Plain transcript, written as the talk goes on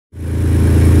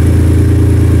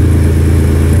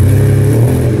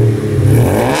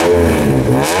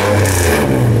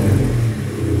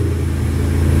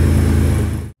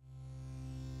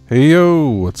Hey yo,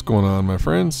 what's going on my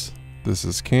friends? This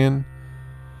is Ken.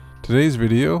 Today's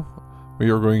video we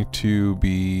are going to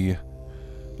be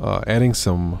adding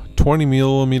some 20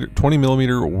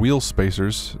 millimeter wheel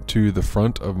spacers to the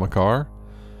front of my car.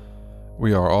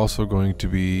 We are also going to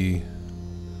be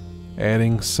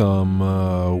adding some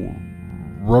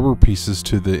rubber pieces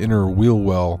to the inner wheel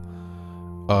well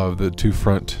of the two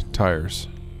front tires.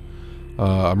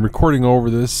 I'm recording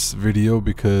over this video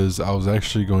because I was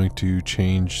actually going to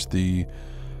change the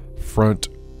front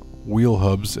wheel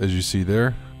hubs, as you see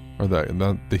there, or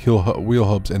not the wheel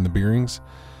hubs and the bearings,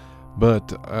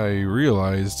 but I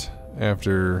realized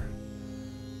after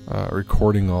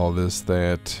recording all this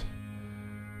that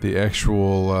the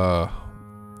actual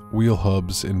wheel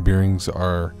hubs and bearings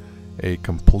are a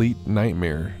complete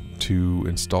nightmare to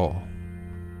install.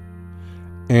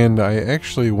 And I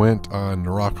actually went on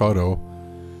Rock Auto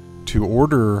to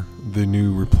order the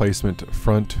new replacement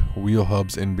front wheel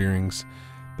hubs and bearings.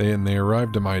 They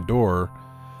arrived at my door,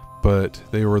 but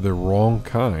they were the wrong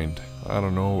kind. I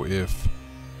don't know if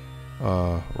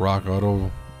Rock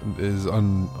Auto is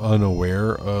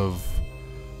unaware of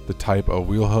the type of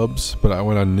wheel hubs, but I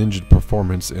went on Ninja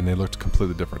Performance and they looked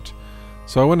completely different.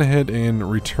 So I went ahead and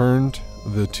returned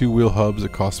the two wheel hubs.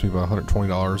 It cost me about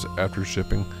 $120 after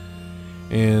shipping,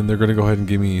 and they're going to go ahead and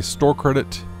give me store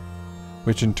credit,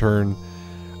 which in turn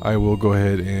I will go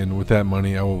ahead and with that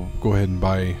money I will go ahead and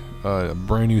buy a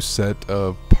brand new set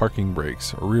of parking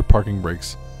brakes, or rear parking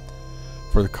brakes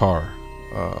for the car.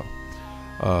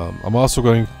 I'm also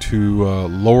going to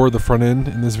lower the front end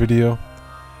in this video.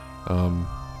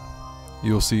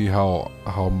 You'll see how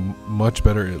much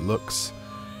better it looks,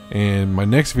 and my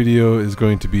next video is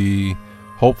going to be,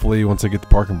 hopefully once I get the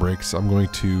parking brakes, I'm going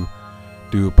to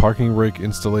do a parking brake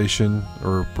installation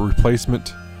or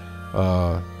replacement,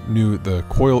 the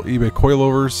eBay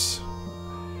coilovers,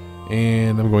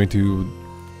 and I'm going to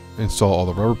install all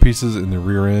the rubber pieces in the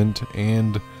rear end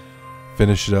and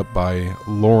finish it up by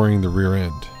lowering the rear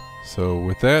end. So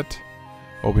with that,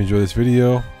 hope you enjoy this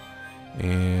video,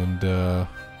 and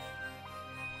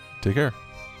take care.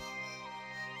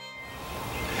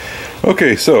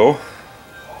 Okay, so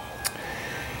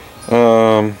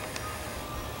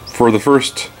for the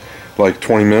first like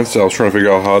 20 minutes I was trying to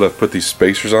figure out how to put these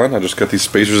spacers on. I just got these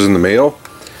spacers in the mail.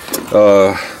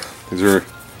 These are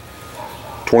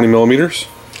 20 millimeters.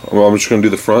 Well, I'm just going to do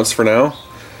the fronts for now.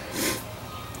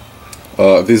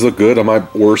 If these look good, I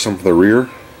might order some for the rear.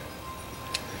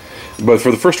 But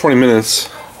for the first 20 minutes,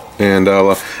 and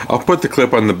I'll put the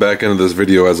clip on the back end of this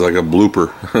video as like a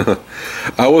blooper.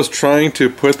 I was trying to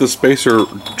put the spacer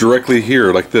directly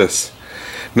here like this,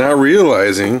 not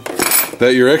realizing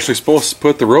that you're actually supposed to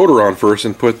put the rotor on first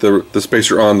and put the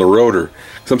spacer on the rotor.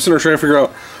 So I'm sitting there trying to figure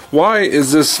out, why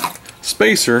is this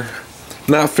spacer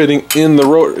not fitting in the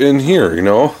rotor in here, you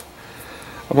know?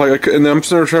 I'm like, and I'm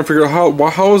sitting there trying to figure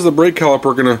out how is the brake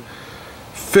caliper gonna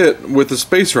fit with the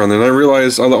spacer on there. And I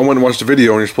realized, I went and watched a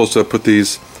video, and you're supposed to put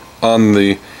these on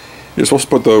the, you're supposed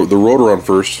to put the rotor on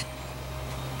first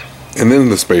and then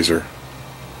the spacer.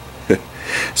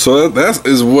 So that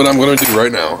is what I'm going to do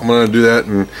right now. I'm going to do that,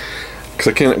 and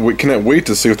because I cannot wait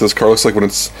to see what this car looks like when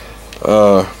it's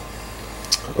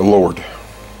lowered.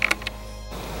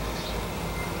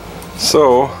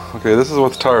 So, okay, this is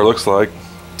what the tire looks like.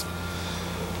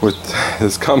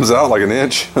 This comes out like an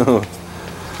inch.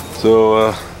 So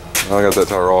I got that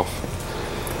tire off.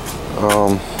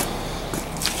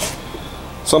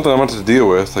 Something I wanted to deal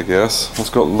with, I guess. Let's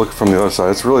go look from the other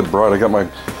side. It's really bright. I got my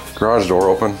garage door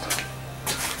open.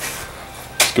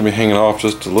 It's gonna be hanging off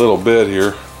just a little bit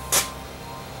here.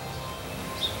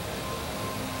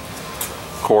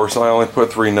 Of course, I only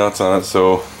put 3 nuts on it,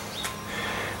 so,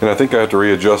 and I think I have to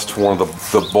readjust one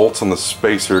of the bolts on the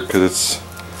spacer, because it's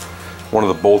one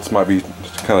of the bolts might be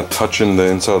kind of touching the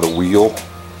inside of the wheel,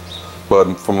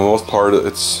 but for the most part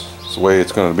it's the way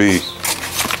it's going to be.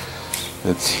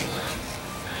 It's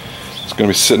going to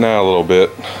be sitting out a little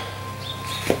bit.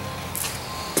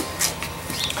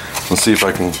 Let's see if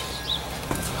I can.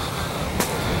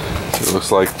 It looks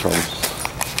like from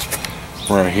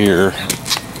right here.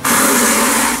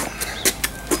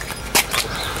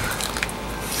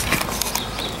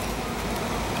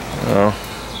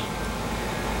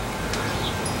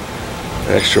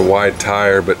 Extra wide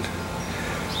tire, but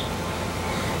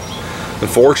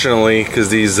unfortunately, because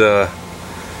these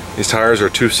tires are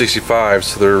 265,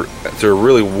 so they're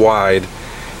really wide,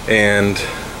 and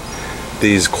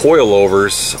these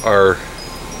coilovers are,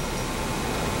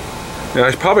 you know,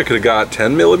 I probably could have got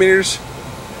 10 millimeters.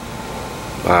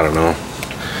 I don't know.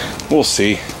 We'll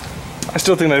see. I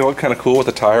still think they look kind of cool with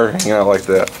the tire hanging out like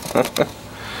that.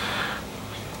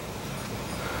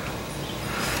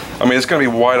 mean, it's going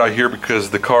to be wide out here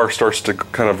because the car starts to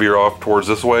kind of veer off towards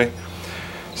this way.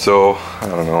 So, I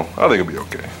don't know. I think it'll be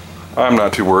okay. I'm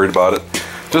not too worried about it.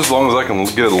 Just as long as I can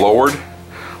get it lowered.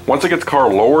 Once I get the car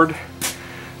lowered,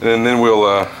 and then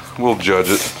we'll judge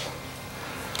it.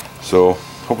 So,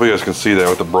 hopefully you guys can see that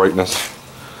with the brightness.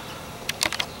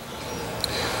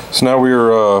 So now we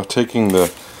are taking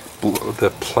the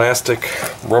plastic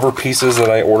rubber pieces that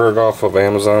I ordered off of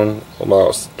Amazon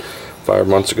about 5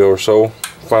 months ago or so.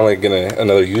 Finally getting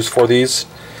another use for these.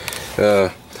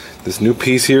 This new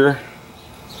piece here,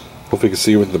 hopefully you can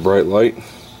see with the bright light.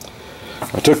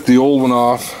 I took the old one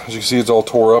off. As you can see, it's all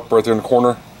tore up right there in the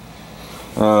corner.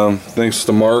 Thanks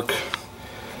to Mark,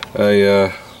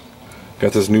 I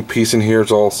got this new piece in here.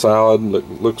 It's all solid.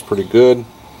 Looks pretty good.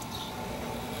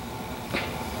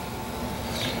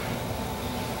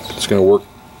 It's gonna work.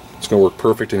 It's gonna work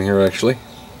perfect in here, actually.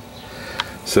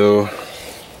 So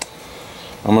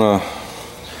I'm gonna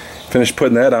finish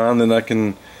putting that on. Then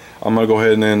I'm gonna go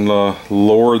ahead and then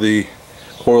lower the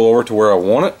coilover to where I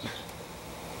want it.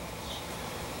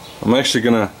 I'm actually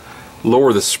gonna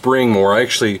lower the spring more. I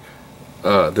actually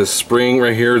this spring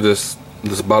right here, this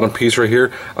bottom piece right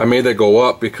here, I made that go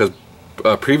up because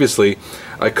previously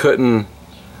I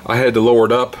had to lower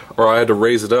it up, or I had to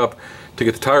raise it up to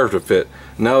get the tire to fit.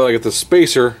 Now that I get the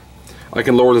spacer, I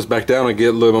can lower this back down and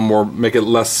get a little bit more, make it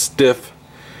less stiff,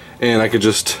 and I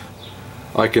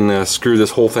can screw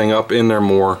this whole thing up in there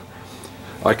more.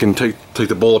 I can take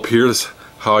the bowl up here. This is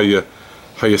how you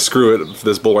screw it,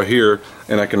 this bowl right here,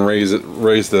 and I can raise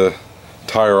the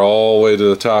tire all the way to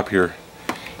the top here,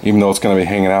 even though it's going to be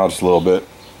hanging out just a little bit.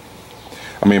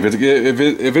 I mean,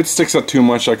 if it sticks up too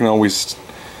much, I can always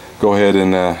go ahead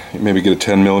and maybe get a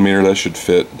 10 millimeter. That should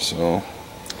fit. So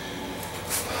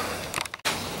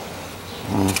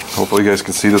hopefully you guys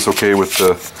can see this okay with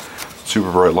the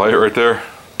super bright light right there.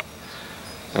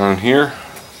 Down here,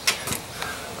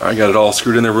 I got it all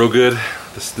screwed in there real good.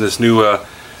 This new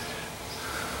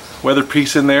weather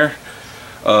piece in there,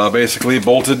 basically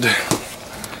bolted.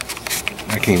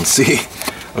 I can't even see.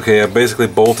 Okay, I basically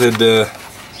bolted.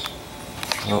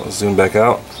 Let's zoom back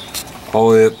out. All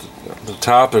the way at the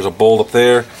top, there's a bolt up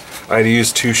there. I had to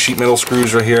use 2 sheet metal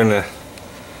screws right here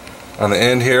on the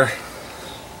end here,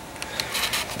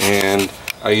 and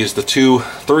I used the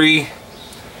 3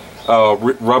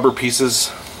 rubber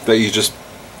pieces that you just,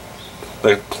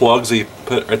 the plugs that you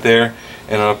put right there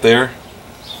and up there,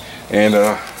 and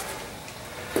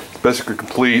it's basically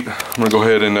complete. I'm gonna go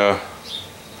ahead and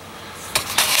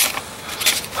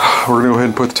we're gonna go ahead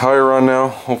and put the tire on now.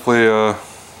 Hopefully I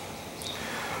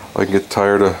can get the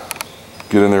tire to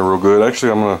get in there real good.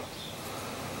 Actually, I'm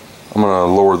gonna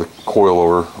lower the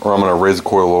coilover, or I'm gonna raise the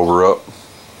coilover up.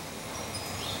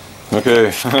 Okay,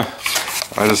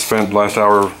 I just spent the last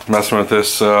hour messing with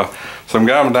this. So I'm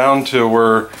getting down to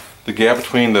where the gap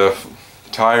between the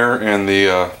tire and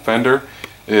the fender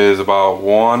is about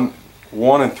 1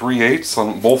 3/8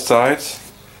 on both sides.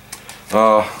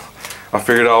 I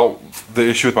figured out the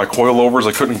issue with my coilovers.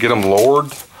 I couldn't get them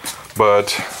lowered, but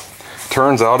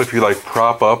turns out if you like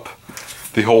prop up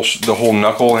the whole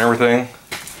knuckle and everything,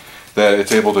 that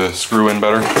it's able to screw in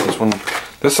better.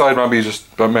 This side might be an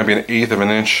 1/8 of an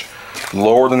inch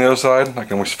lower than the other side. I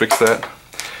can always fix that.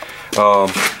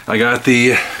 I got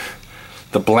the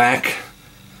black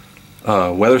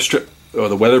weather strip, or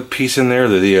the weather piece in there,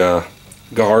 the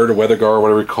guard or weather guard,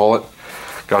 whatever you call it.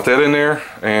 Got that in there,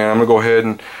 and I'm gonna go ahead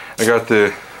and I got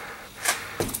the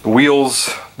wheels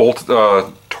bolted,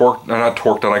 torqued, not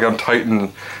torqued on. I got them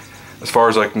tightened as far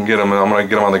as I can get them, and I'm gonna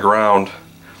get them on the ground.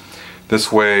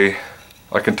 This way,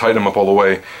 I can tighten them up all the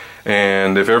way.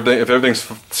 And if everything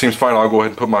seems fine, I'll go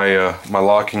ahead and put my my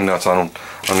locking nuts on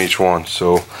each one.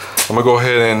 So I'm gonna go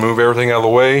ahead and move everything out of the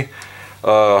way.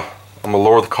 I'm gonna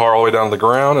lower the car all the way down to the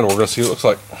ground, and we're gonna see what it looks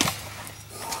like.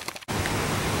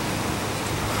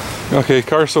 Okay,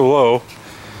 car's so low,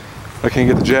 I can't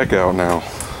get the jack out now.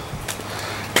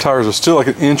 Tires are still like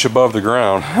 1 inch above the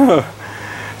ground.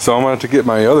 So I'm gonna have to get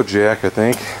my other jack, I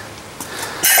think,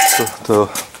 to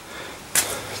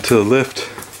lift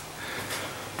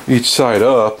each side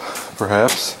up,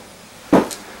 perhaps.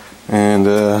 And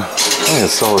I'm gonna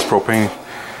sell this propane,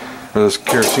 or this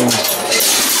kerosene.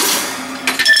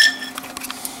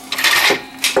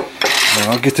 And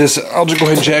I'll just go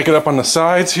ahead and jack it up on the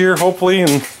sides here, hopefully,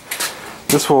 and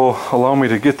this will allow me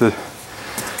to get the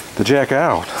jack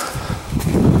out.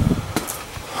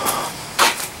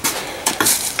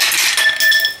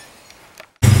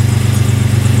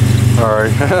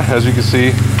 Alright, as you can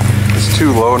see, it's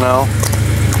too low now.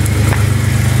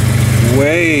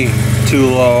 Way too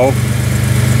low.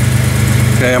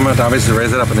 Okay, I'm going to obviously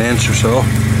raise it up 1 inch or so.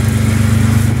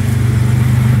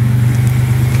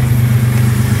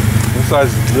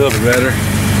 size is a little bit better.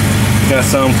 Got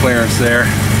some clearance there.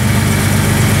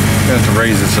 Gonna have to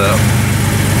raise this up.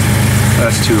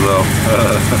 That's too low.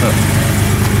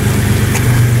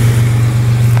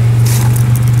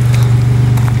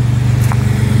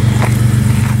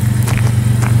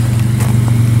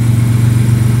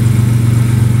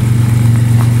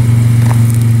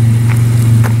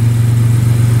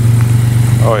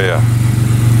 Oh yeah.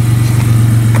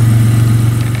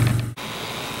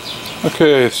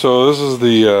 Okay, so this is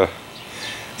the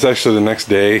it's actually the next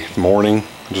day, morning.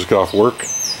 I just got off work.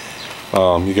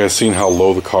 You guys seen how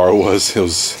low the car was? It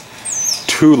was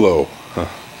too low. I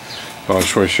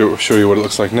just want to show you what it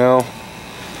looks like now.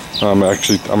 I'm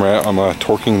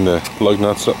torquing the lug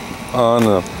nuts up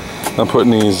on. I'm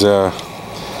putting these the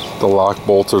lock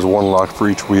bolts. There's one lock for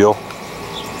each wheel.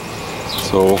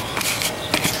 So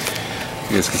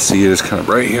you guys can see it is kind of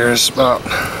right here. It's about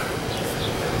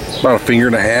a finger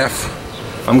and a half.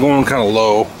 I'm going kind of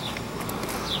low,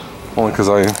 only because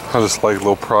I just like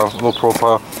low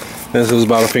profile. This is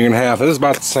about a finger and a half. It is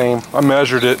about the same. I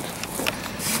measured it,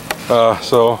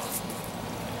 so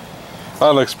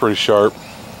that looks pretty sharp.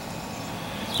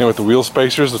 And with the wheel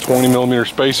spacers, the 20mm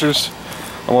spacers,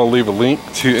 I'm gonna leave a link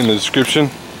to in the description.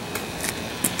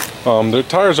 The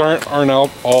tires aren't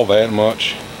out all that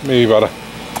much. Maybe about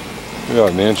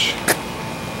an inch.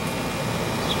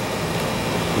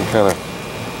 You can kind of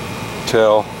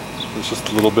tell there's just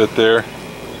a little bit there.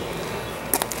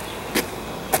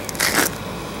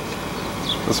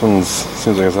 This one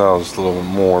seems like it's out just a little bit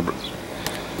more, but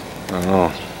I don't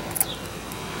know.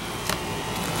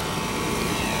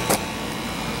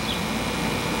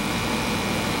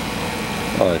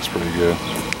 Oh, that's pretty good.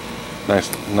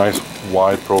 Nice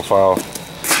wide profile.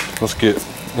 Let's get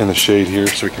in the shade here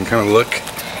so we can kind of look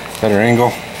better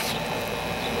angle.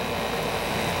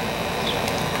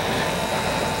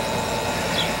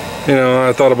 You know,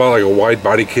 I thought about like a wide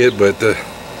body kit, but the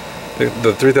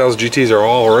 3000 GTs are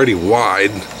all already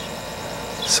wide,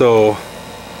 so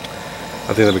I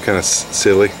think that'd be kind of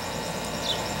silly.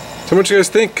 So what you guys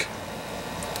think?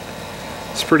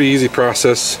 It's a pretty easy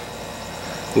process.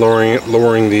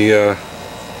 Lowering the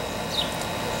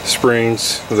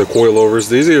springs, the coilovers.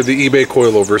 These are the eBay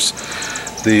coilovers.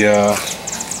 The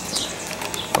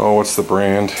oh, what's the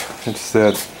brand? It's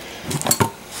that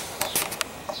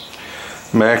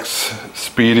Max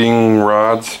speeding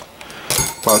rods.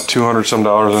 About $200 some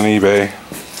on eBay.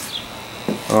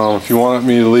 If you want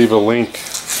me to leave a link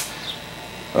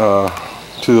to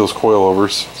those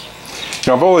coilovers.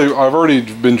 Now I've already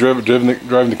been driving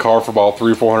the car for about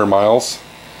 300 or 400 miles.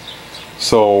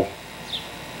 So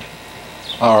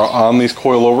on these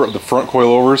the front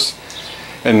coilovers,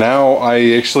 and now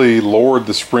I actually lowered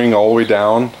the spring all the way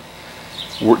down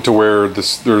to where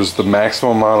there's the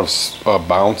maximum amount of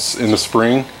bounce in the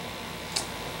spring.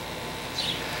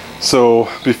 So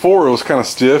before it was kind of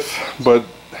stiff, but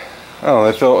I don't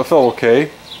know, it felt okay.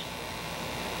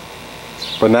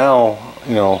 But now,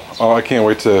 you know, I can't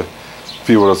wait to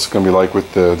feel what it's going to be like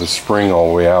with the spring all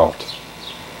the way out,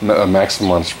 a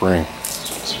maximum on spring.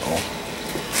 So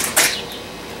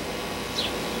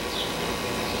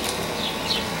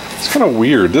it's kind of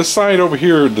weird. This side over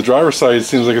here, the driver's side,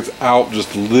 seems like it's out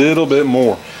just a little bit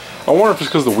more. I wonder if it's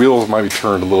because the wheels might be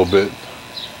turned a little bit.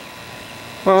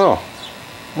 I don't know.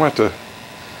 I might have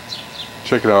to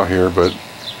check it out here, but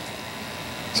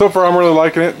so far I'm really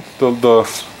liking it. I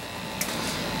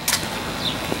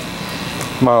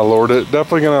might have lowered it.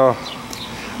 Definitely I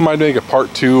might make a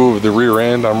part 2 of the rear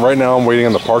end. Right now I'm waiting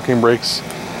on the parking brakes.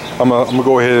 I'm gonna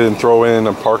go ahead and throw in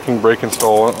a parking brake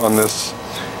install on this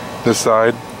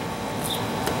side.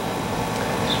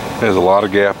 There's a lot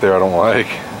of gap there I don't like,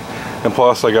 and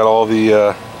plus I got all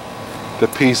the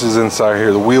pieces inside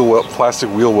here, the plastic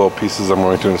wheel well pieces I'm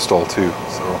going to install too.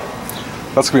 So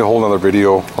that's gonna be a whole nother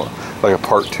video, like a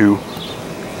part 2.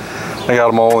 I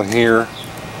got them all in here.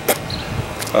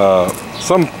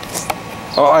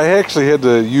 I actually had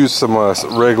to use some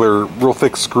regular, real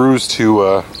thick screws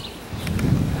to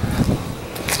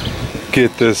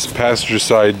get this passenger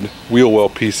side wheel well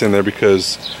piece in there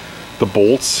because the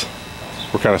bolts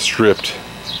were kind of stripped.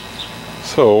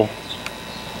 So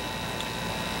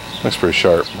looks pretty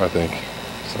sharp, I think.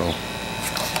 So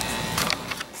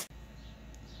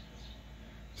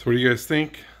what do you guys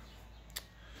think?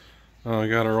 I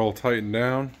got her all tightened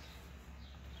down.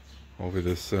 Hopefully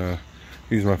this,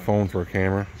 use my phone for a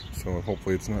camera, so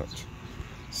hopefully it's not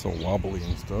so wobbly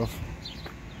and stuff.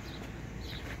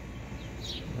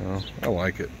 I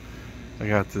like it. I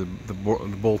got the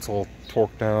bolts all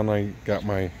torqued down. I got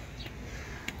my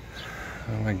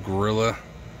Gorilla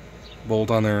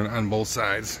bolt on there on both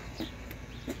sides.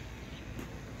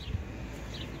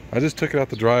 I just took it out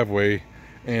the driveway,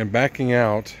 and backing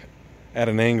out at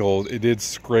an angle, it did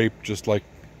scrape, just like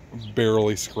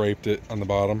barely scraped it on the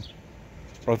bottom.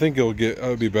 But I think it'll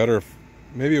be better if,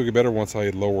 maybe it'll get better once I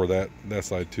lower that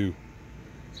side too.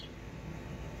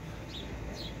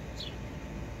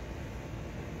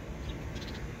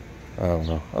 I don't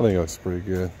know. I think it looks pretty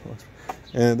good.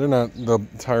 And the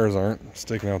tires aren't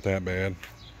sticking out that bad.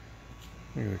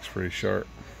 I think it looks pretty sharp.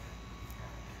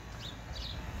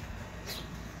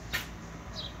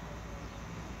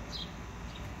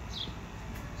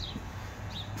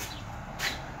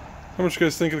 How much you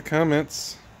guys think of the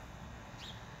comments?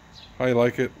 How you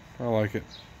like it? I like it.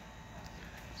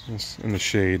 It's in the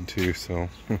shade too, so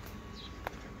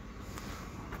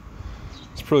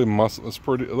it's pretty muscle.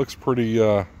 It looks pretty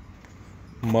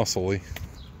muscly.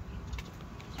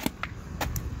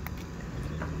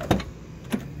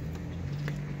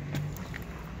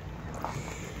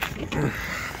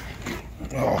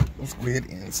 Oh, let's go ahead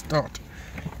and start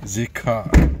the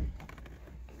car.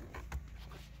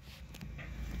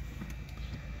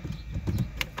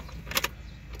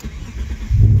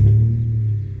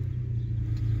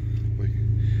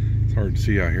 It's hard to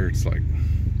see out here. It's like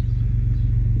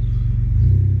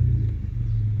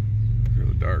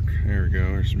really dark. There we go.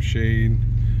 There's some shade.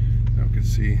 Now we can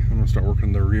see. I'm gonna start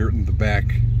working the rear and the back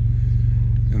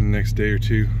in the next day or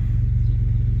two.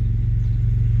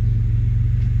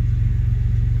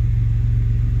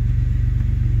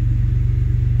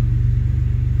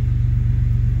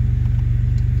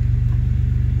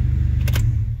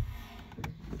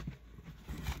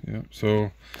 Yep.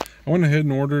 So I went ahead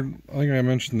and ordered, I think I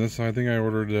mentioned this, I think I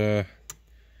ordered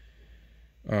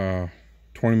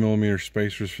 20mm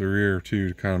spacers for the rear too,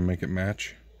 to kind of make it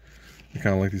match. I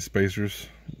kind of like these spacers.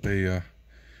 They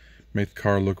make the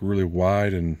car look really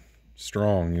wide and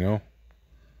strong, you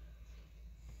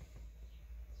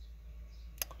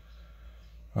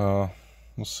know.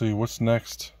 We'll see what's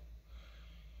next.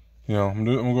 You know, I'm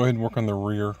gonna go ahead and work on the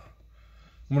rear.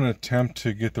 I'm going to attempt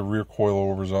to get the rear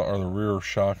coilovers or the rear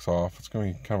shocks off. It's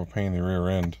going to be kind of a pain in the rear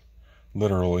end,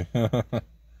 literally. So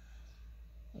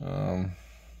I'm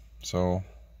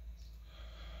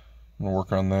going to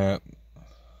work on that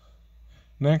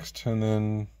next, and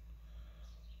then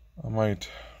I might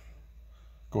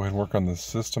go ahead and work on the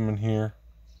system in here.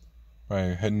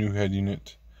 My new head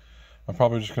unit. I'm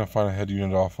probably just going to find a head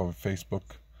unit off of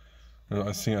Facebook. I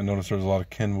noticed there's a lot of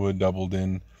Kenwood doubled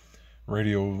in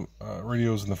radios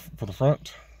for the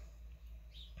front,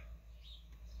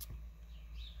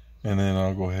 and then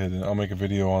I'll go ahead and I'll make a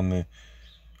video on the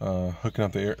hooking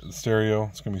up the stereo.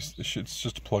 It's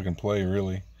just a plug and play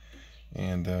really,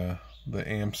 and the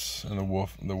amps and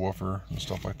the woofer and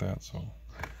stuff like that. So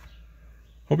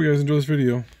hope you guys enjoy this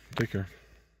video. Take care.